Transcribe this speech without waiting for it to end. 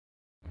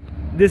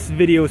This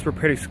video is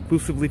prepared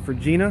exclusively for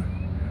Gina.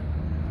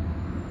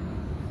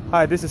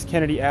 Hi, this is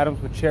Kennedy Adams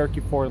with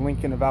Cherokee Ford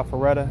Lincoln of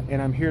Alpharetta, and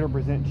I'm here to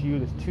present to you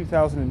this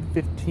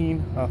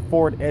 2015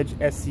 Ford Edge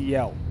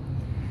SEL.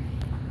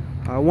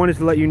 I wanted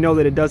to let you know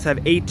that it does have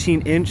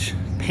 18-inch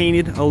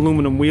painted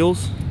aluminum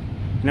wheels,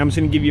 and I'm just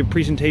going to give you a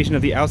presentation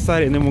of the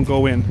outside and then we'll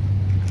go in.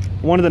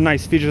 One of the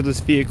nice features of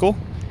this vehicle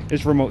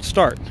is remote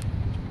start.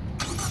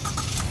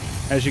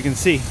 As you can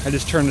see, I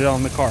just turned it on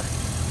in the car.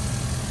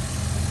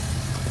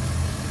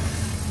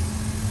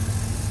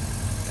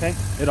 Okay,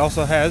 it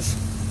also has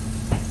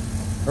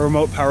a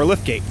remote power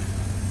liftgate.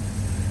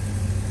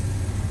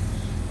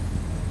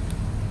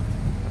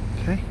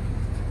 Okay,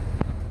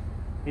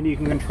 and you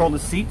can control the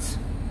seats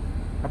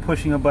by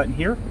pushing a button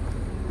here.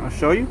 I'll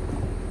show you.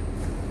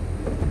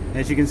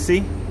 As you can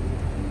see,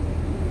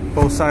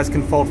 both sides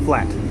can fold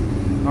flat.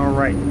 All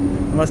right,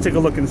 let's take a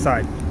look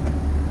inside.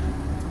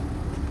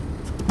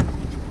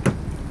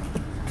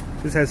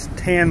 This has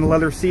tan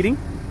leather seating,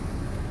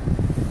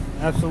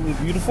 absolutely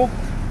beautiful.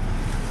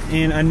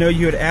 And I know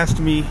you had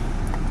asked me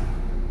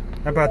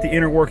about the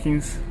inner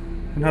workings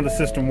and how the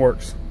system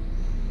works.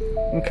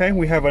 Okay,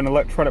 we have an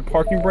electronic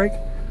parking brake,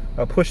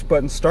 a push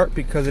button start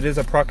because it is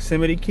a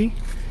proximity key,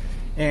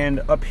 and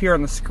up here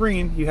on the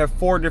screen you have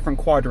 4 different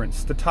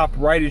quadrants. The top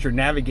right is your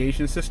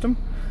navigation system,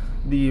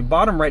 the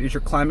bottom right is your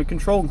climate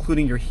control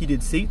including your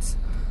heated seats,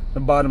 the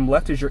bottom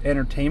left is your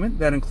entertainment,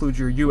 that includes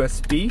your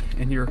USB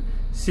and your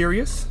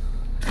Sirius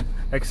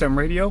XM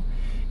radio,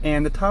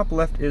 and the top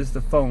left is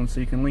the phone, so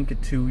you can link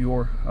it to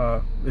your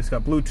it's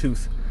got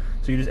Bluetooth,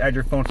 so you just add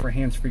your phone for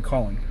hands-free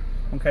calling.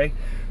 Okay,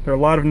 there are a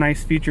lot of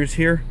nice features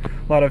here,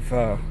 a lot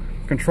of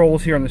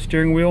controls here on the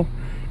steering wheel.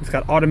 It's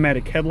got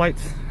automatic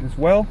headlights as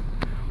well.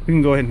 We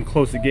can go ahead and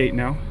close the gate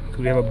now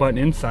because we have a button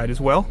inside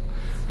as well.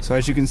 So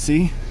as you can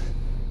see,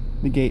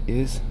 the gate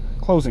is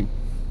closing.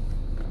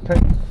 Okay.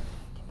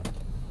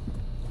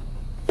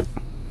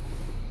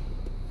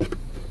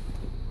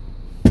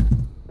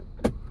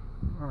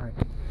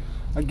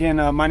 Again,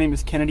 my name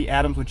is Kennedy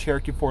Adams with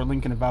Cherokee Ford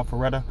Lincoln of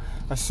Alpharetta.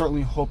 I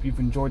certainly hope you've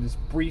enjoyed this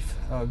brief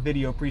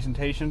video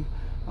presentation.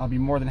 I'll be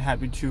more than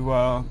happy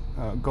to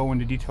go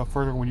into detail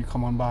further when you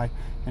come on by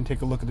and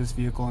take a look at this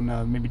vehicle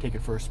and maybe take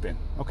it for a spin.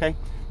 Okay?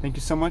 Thank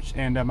you so much,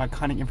 and my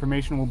contact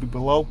information will be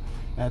below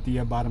at the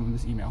bottom of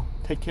this email.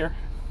 Take care.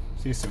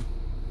 See you soon.